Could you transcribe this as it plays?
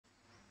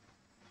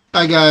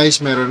Hi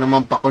guys, meron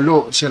naman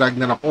pakulo si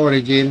Ragnarok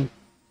Origin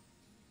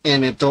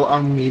and ito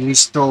ang mini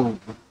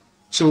stove.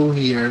 So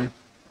here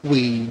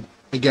we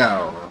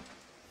go.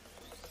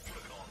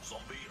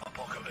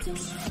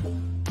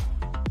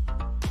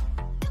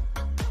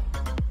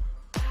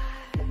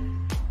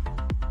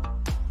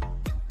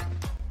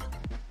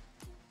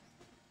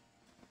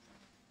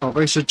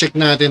 Okay, so check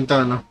natin to,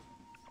 no?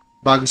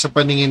 Bago sa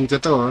paningin ko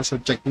to, so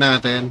check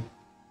natin.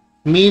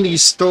 Mini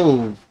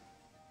stove.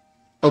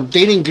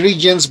 Obtain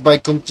ingredients by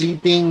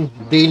completing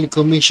daily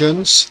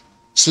commissions,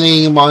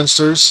 slaying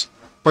monsters,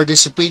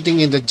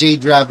 participating in the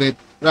Jade Rabbit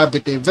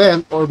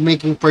event, or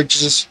making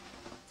purchases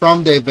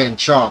from the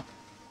event shop.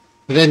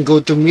 Then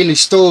go to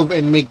Melee Stove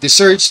and make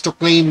desserts to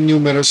claim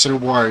numerous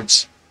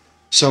rewards.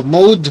 So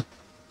mode,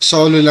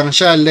 solo lang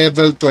siya,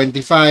 level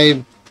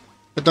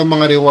 25. Ito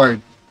mga reward.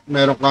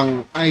 Meron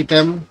kang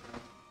item,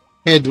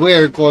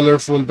 headwear,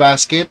 colorful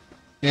basket.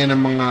 Yan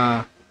ang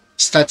mga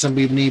stats na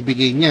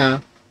binibigay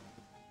niya.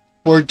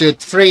 Portrait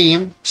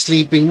frame,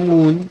 Sleeping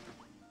Moon.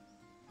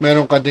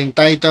 Meron ka ding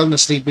title na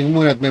Sleeping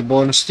Moon at may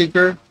bonus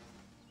sticker.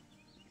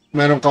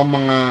 Meron kang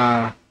mga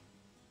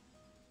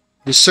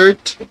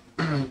dessert.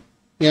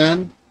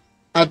 Yan.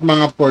 At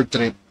mga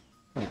portrait.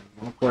 Yan,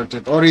 mga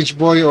portrait. Orange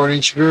Boy,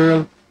 Orange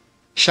Girl,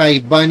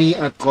 Shy Bunny,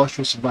 at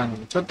Cautious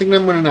Bunny. So,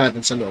 tingnan muna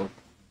natin sa loob.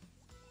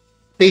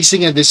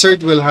 Tasting a dessert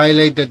will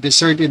highlight the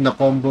dessert in the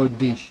combo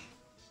dish.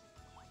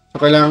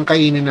 So, kailangan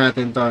kainin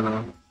natin to,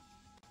 no?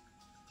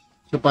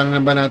 So, paano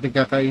na ba natin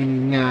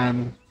kakainin yan?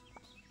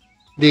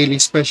 Daily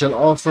special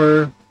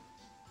offer.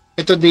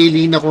 Ito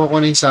daily, nakuha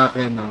ko na yung sa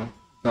akin, no?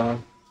 So,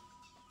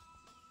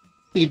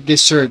 eat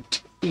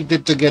dessert. Eat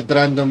it to get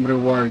random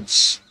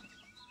rewards.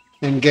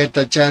 And get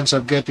a chance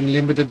of getting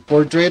limited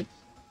portrait.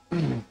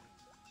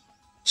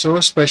 So,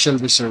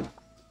 special dessert.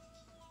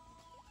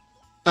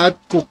 At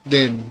cook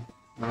din.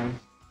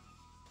 No?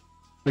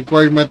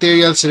 Required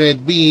materials,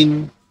 red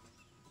bean.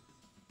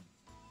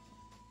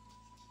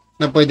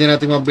 Na pwede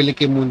natin mabili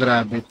kay Moon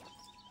Rabbit.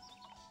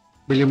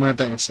 Bili muna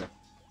tayo isa.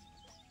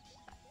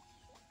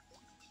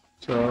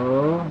 So,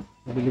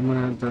 bili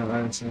muna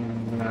tayo sa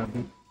Moon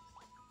Rabbit.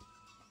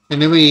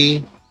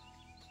 Anyway,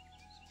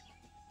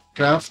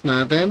 craft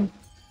natin.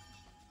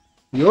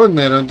 Yun,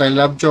 meron tayong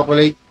love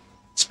chocolate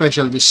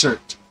special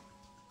dessert.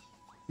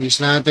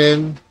 Use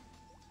natin.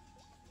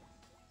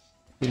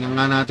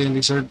 Pinanga natin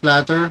yung dessert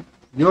platter.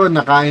 Yun,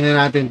 nakain na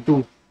natin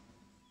 2.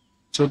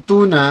 So,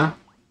 2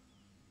 na.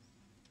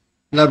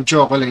 Love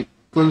chocolate.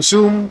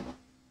 Consume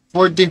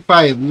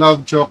 45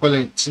 love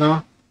chocolates,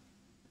 no?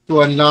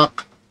 To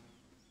unlock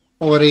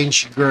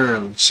Orange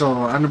Girl.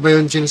 So, ano ba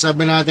yun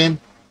sinasabi natin?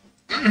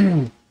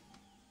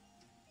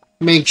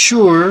 Make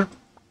sure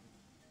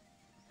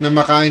na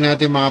makain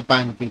natin mga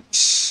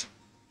pancakes.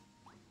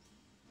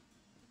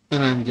 Ito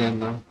nandyan,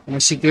 no?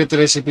 May secret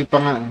recipe pa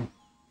nga, eh.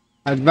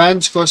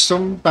 Advanced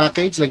custom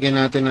package. Lagyan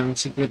natin ng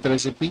secret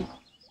recipe.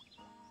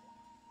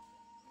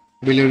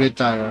 Bili ulit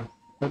tayo.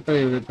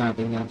 Try ulit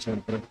natin yan,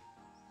 syempre.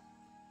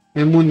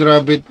 May Moon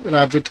Rabbit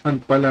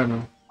Hunt pala,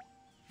 no?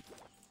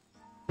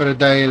 Pero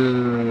dahil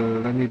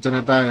nandito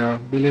na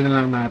tayo, bili na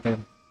lang natin.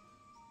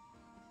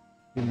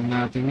 Bili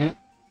natin nga.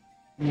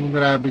 Moon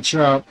Rabbit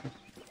Shop.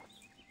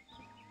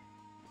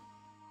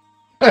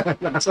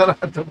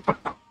 Nakasarado pa.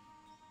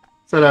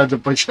 Sarado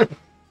pa siya.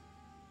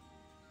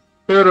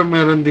 Pero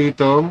meron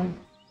dito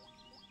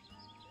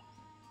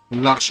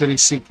luxury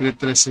secret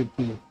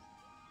recipe.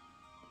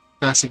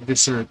 Classic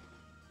dessert.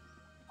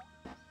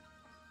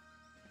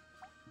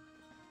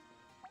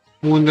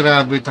 Moon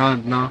Rabbit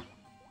Hunt, no?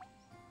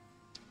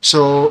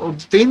 So,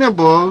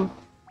 obtainable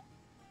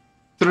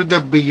through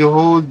the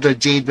Behold the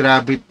Jade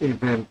Rabbit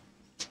event.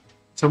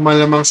 So,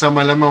 malamang sa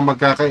malamang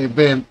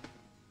magkaka-event.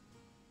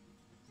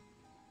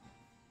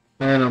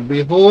 Ayan,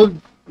 Behold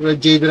the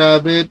Jade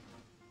Rabbit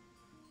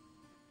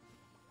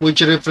which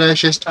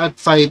refreshes at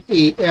 5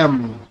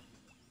 a.m.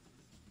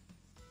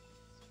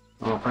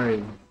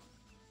 Okay.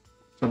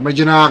 So,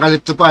 medyo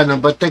nakakalito pa,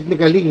 no? But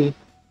technically,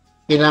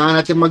 kailangan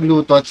natin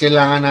magluto at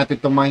kailangan natin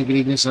itong mga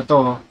ingredients na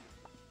to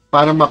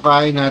para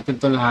makain natin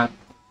ito lahat.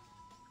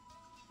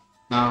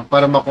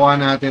 Para makuha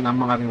natin ang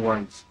mga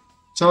rewards.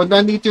 So,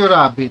 nandito yung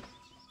rabbit.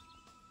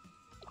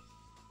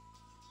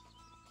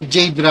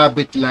 Jade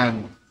Rabbit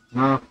Land.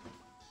 No?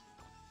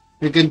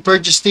 You can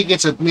purchase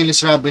tickets at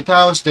Millie's Rabbit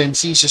House, then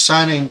see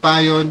Susana and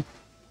Payon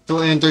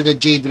to enter the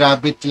Jade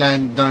Rabbit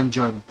Land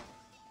dungeon.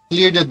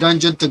 Clear the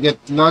dungeon to get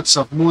lots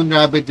of Moon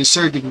Rabbit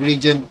dessert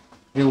ingredient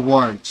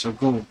rewards. So,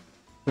 go.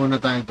 Go na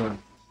tayo doon.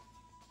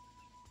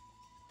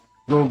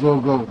 Go, go,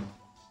 go.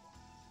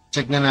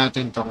 Check na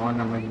natin to kung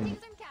ano naman yun.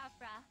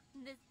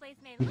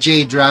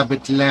 Jade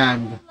Rabbit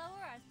Land.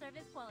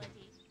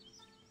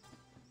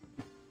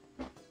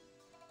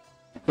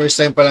 First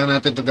time pa lang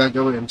natin to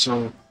gagawin.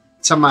 So,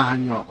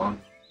 samahan nyo ako.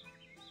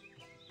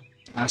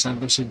 Asan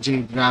to si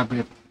Jade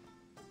Rabbit?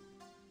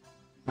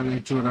 Ano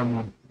yung tsura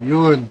mo?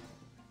 Yun.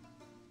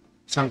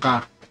 Saan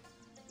ka?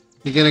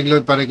 Hindi ka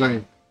nag-load pare ko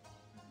eh.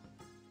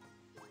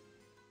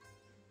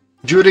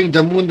 During the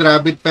Moon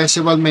Rabbit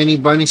Festival, many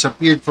bunnies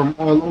appeared from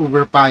all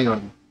over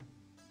Payon.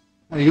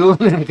 Ayun,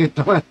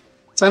 nakita mo.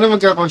 Sana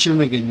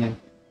magka-costume na ganyan.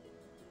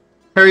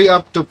 Hurry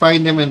up to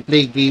find them and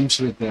play games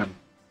with them.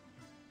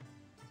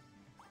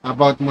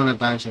 About muna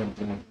tayo,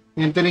 syempre.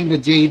 Entering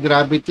the Jade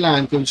Rabbit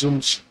Land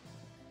consumes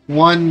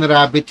one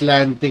Rabbit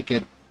Land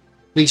ticket.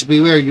 Please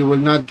beware, you will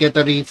not get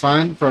a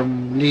refund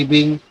from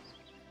leaving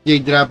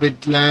Jade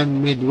Rabbit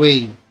Land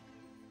midway.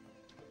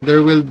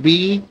 There will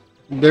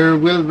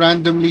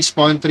randomly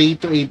spawn 3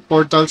 to 8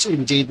 portals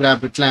in Jade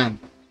Rabbit Land.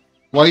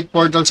 White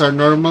portals are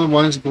normal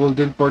ones,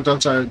 golden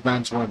portals are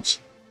advanced ones.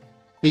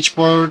 Each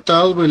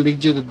portal will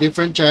lead you to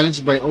different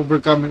challenge by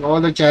overcoming all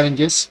the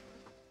challenges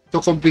to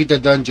complete the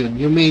dungeon.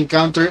 You may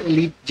encounter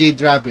elite Jade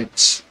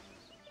Rabbits.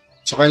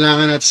 So,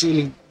 kailangan natin si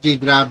elite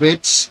Jade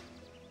Rabbits.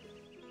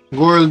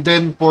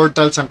 Golden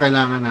portals ang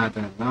kailangan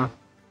natin. No?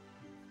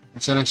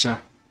 Isa lang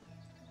siya.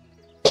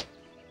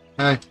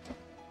 Ay.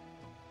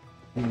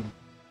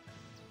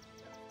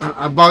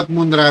 About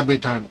Moon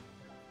Rabbit Hunt.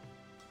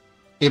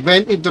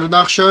 Event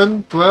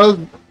introduction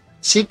 12,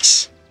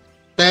 6,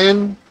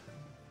 10,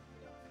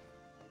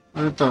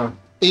 ano to?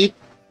 8,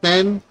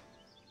 10,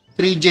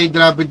 3 Jade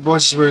Rabbit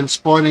bosses will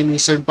spawn in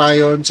Eastern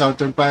Payon,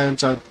 Southern Payon,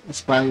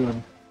 Southeast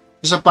Payon.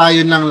 So, sa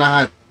Payon lang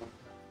lahat.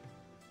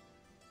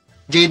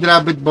 Jade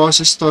Rabbit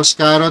bosses toss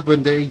carrot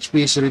when their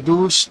HP is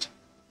reduced.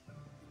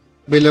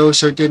 Below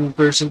certain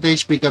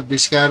percentage, pick up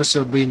these carrots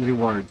or gain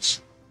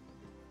rewards.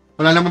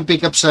 Wala namang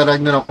pick up sa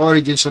Ragnarok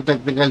Origins, so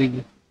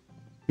technically,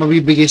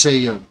 mabibigay sa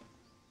iyo yun.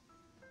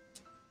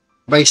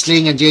 By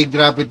slaying a Jade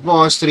Rabbit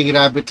boss, 3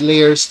 rabbit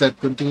layers that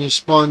continue to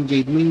spawn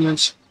Jade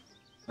minions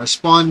are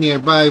spawned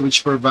nearby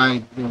which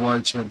provide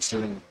rewards when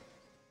slain.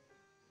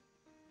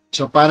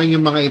 So parang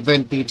yung mga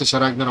event dito sa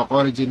Ragnarok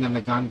Origin na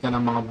naghahan ka ng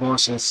mga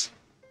bosses,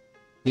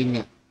 yun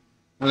nga.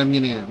 Alam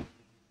niyo na yan.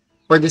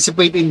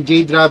 Participate in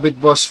Jade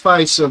Rabbit boss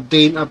fights to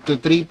obtain up to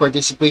 3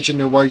 participation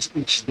rewards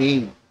each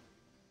day.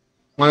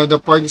 One of the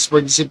parties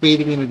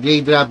participating in a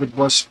Jade Rabbit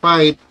boss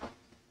fight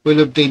will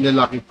obtain the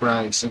lucky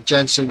prize. A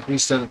chance to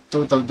increase the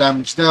total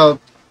damage dealt.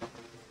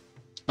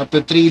 Up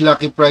to 3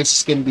 lucky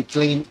prizes can be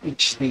claimed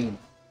each day.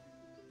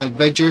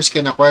 Adventurers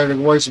can acquire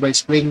rewards by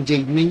slaying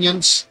Jade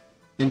minions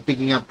and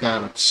picking up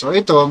carrots. So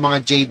ito,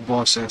 mga Jade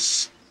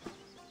bosses.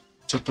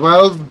 So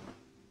 12,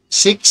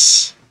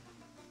 6,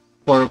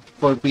 4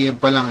 p.m.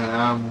 pa lang.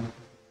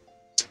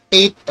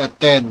 8 at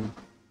 10.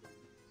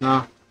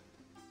 No?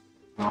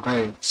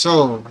 Okay.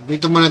 So,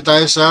 dito muna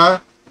tayo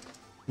sa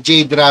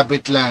Jade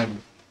Rabbit Land.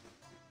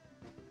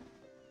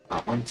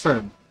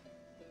 Confirm.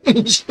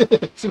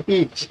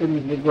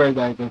 Required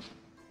items.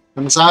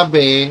 Ang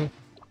sabi,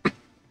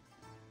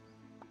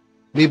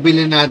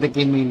 bibili natin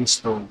kay Mini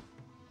Stone.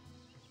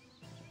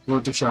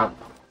 Go to shop.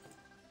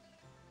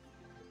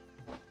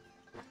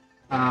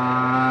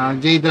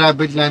 Jade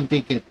Rabbit Land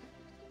ticket.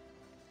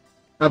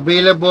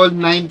 Available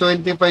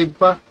 9.25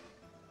 pa.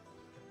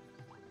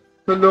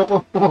 Tuloko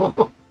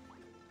po.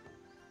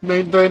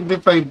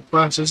 9.25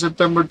 pa. So,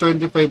 September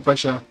 25 pa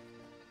siya.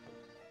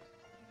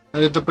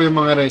 At ito po yung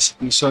mga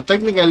recipes. So,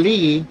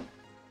 technically,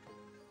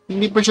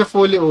 hindi pa siya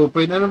fully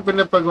open. Anong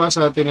pinapagawa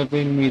sa atin ito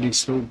yung mini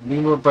stove?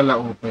 Hindi mo pala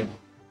open.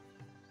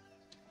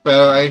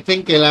 Pero I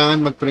think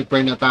kailangan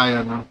mag-prepare na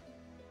tayo, no?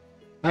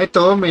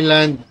 Ito, may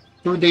land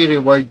 2-day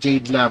reward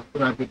Jade Lab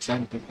Rabbit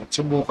Land ticket.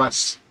 So,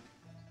 bukas,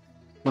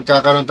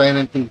 magkakaroon tayo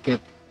ng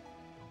ticket.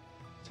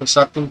 So,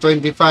 saktong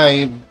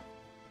 25,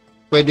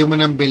 pwede mo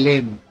nang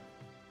bilhin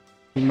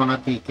yung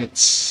mga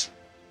tickets.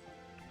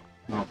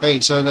 Okay,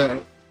 so,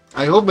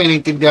 I hope may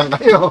naintindihan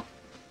kayo.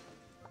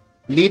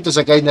 Dito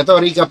sa guide na to,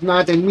 recap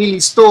natin,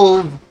 melee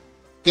stove,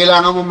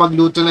 kailangan mo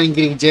magluto ng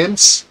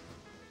ingredients.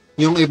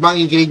 Yung ibang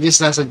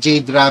ingredients nasa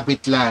Jade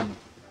Rabbit Land.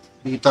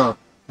 Dito,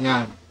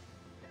 yan.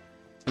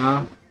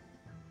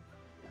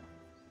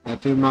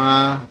 Ito yung mga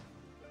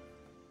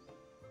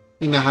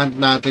inahunt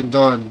natin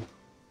doon.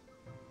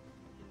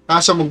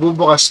 Kaso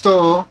magbubukas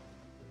to,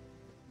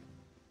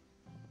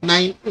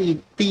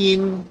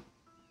 9:18,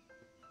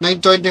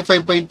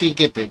 9.25 pa yung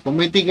ticket eh. Kung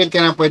may ticket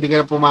ka na, pwede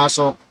ka na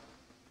pumasok.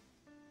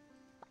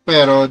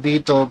 Pero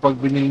dito, pag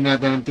binili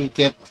natin ng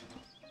ticket,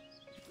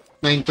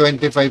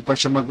 9.25 pa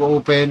siya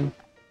mag-open.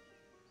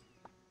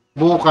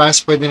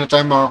 Bukas, pwede na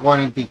tayo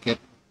makakuha ng ticket.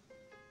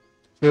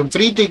 So, yung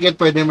free ticket,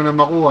 pwede mo na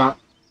makuha.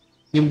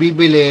 Yung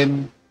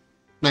bibilin,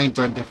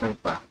 9.25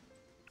 pa.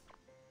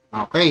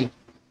 Okay.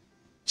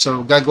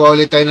 So, gagawa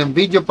ulit tayo ng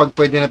video pag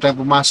pwede na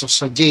tayo pumasok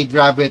sa Jade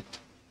Rabbit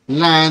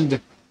Land.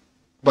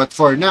 But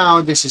for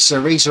now, this is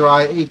Razor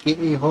Eye,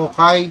 aka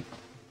Hawkeye,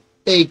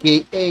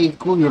 aka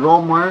Kuya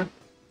Romar.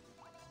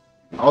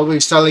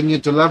 Always telling you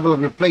to level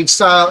up your play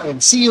style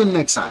and see you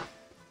next time.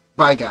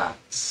 Bye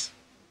guys.